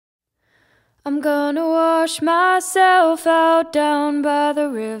I'm gonna wash myself out down by the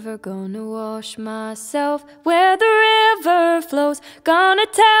river. Gonna wash myself where the river flows. Gonna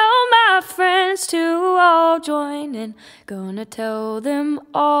tell my friends to all join in. Gonna tell them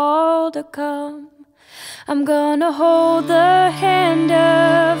all to come. I'm gonna hold the hand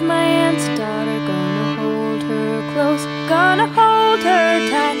of my aunt's daughter. Gonna hold her close. Gonna hold her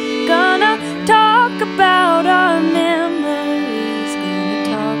tight. Gonna talk about our memories. Gonna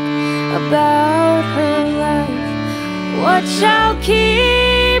talk about her life. What shall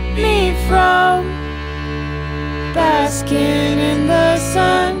keep me from basking in the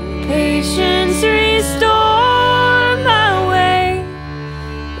sun? Patience restore my way.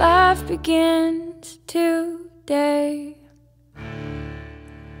 Life begins today.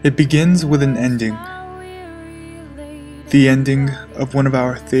 It begins with an ending. The ending of one of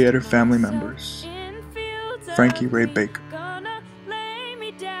our theater family members, Frankie Ray Baker.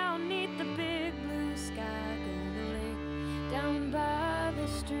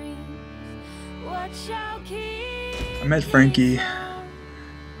 I met Frankie,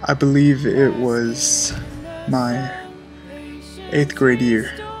 I believe it was my 8th grade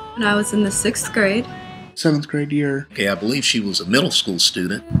year. When I was in the 6th grade. 7th grade year. Okay, I believe she was a middle school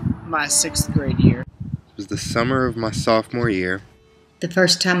student. My 6th grade year. It was the summer of my sophomore year. The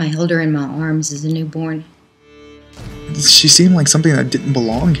first time I held her in my arms as a newborn. She seemed like something that didn't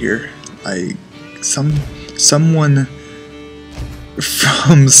belong here. Like someone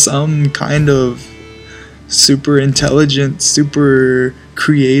from some kind of super intelligent, super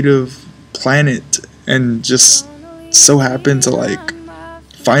creative planet, and just so happened to like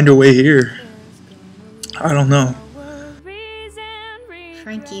find her way here. I don't know.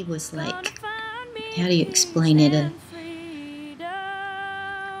 Frankie was like, how do you explain it?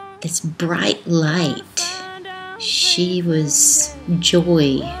 This bright light. She was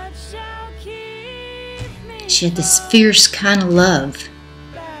joy. She had this fierce kind of love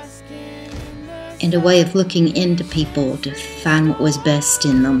and a way of looking into people to find what was best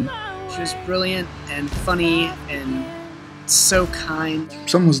in them. She was brilliant and funny and so kind.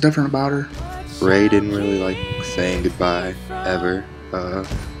 Something was different about her. Ray didn't really like saying goodbye, ever.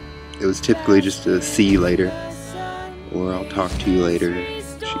 It was typically just a see you later, or I'll talk to you later.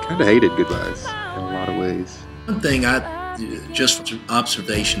 She kind of hated goodbyes in a lot of ways. One thing just from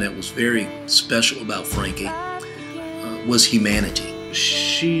observation that was very special about Frankie was humanity.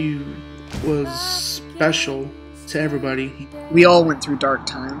 She was special to everybody. We all went through dark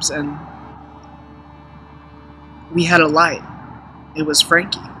times, and we had a light. It was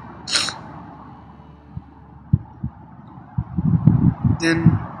Frankie. Then,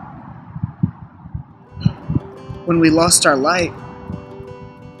 when we lost our light,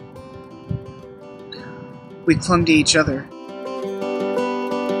 we clung to each other.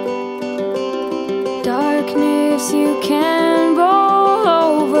 Darkness, you can roll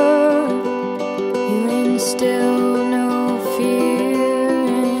over. You instill no fear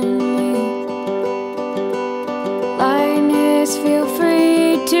in me. Lightness, feel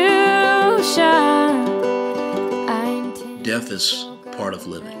free to shine. Death is part of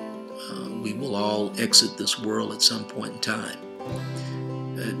living. We will all exit this world at some point in time.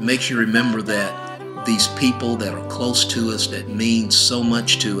 It makes you remember that these people that are close to us, that mean so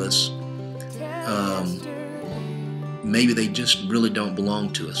much to us, maybe they just really don't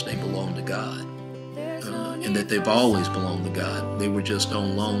belong to us. They belong to God. And that they've always belonged to God. They were just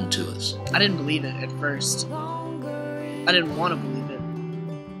on loan to us. I didn't believe it at first. I didn't want to believe it.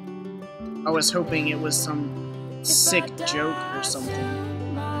 I was hoping it was some sick joke or something.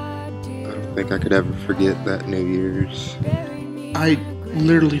 I don't think I could ever forget that New Year's. I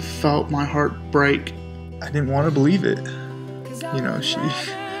literally felt my heart break. I didn't want to believe it. You know, she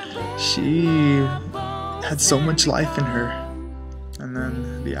had so much life in her, and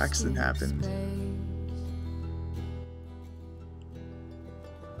then the accident happened.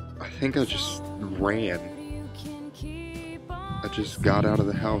 I think I just ran. I just got out of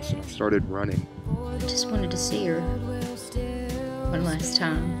the house and I started running. I just wanted to see her one last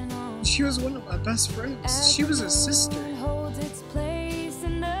time. She was one of my best friends. She was a sister.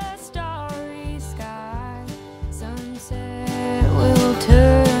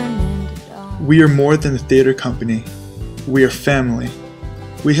 We are more than a theater company. We are family.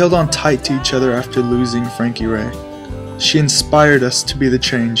 We held on tight to each other after losing Frankie Ray. She inspired us to be the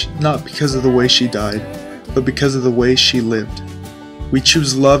change, not because of the way she died, but because of the way she lived. We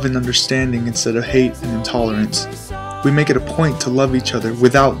choose love and understanding instead of hate and intolerance. We make it a point to love each other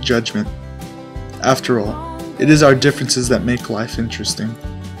without judgment. After all, it is our differences that make life interesting.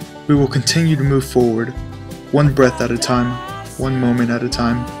 We will continue to move forward, one breath at a time, one moment at a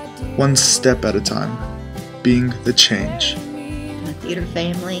time. one step at a time, being the change. My theater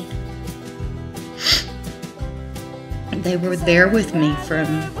family, they were there with me from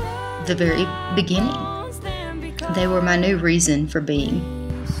the very beginning. They were my new reason for being.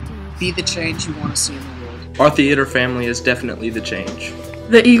 Be the change you want to see in the world. Our theater family is definitely the change.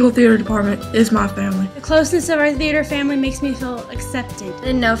 The Eagle Theater Department is my family. The closeness of our theater family makes me feel accepted. I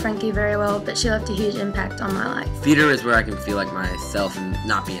didn't know Frankie very well, but she left a huge impact on my life. Theater is where I can feel like myself and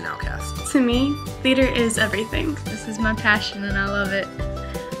not be an outcast. To me, theater is everything. This is my passion and I love it.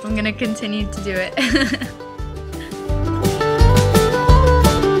 I'm going to continue to do it.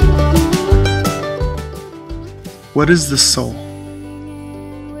 What is the soul?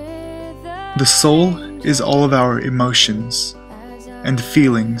 The soul is all of our emotions and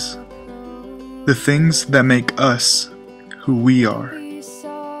feelings, the things that make us who we are.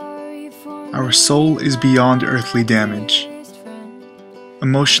 Our soul is beyond earthly damage.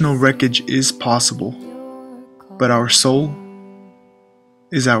 Emotional wreckage is possible, but our soul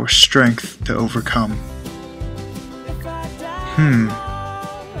is our strength to overcome.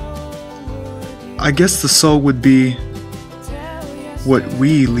 I guess the soul would be what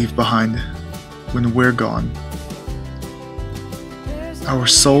we leave behind when we're gone. Our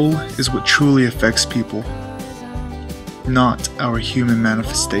soul is what truly affects people, not our human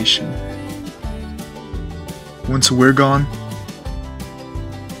manifestation. Once we're gone,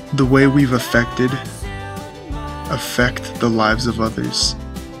 the way we've affect the lives of others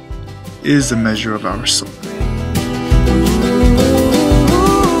is a measure of our soul.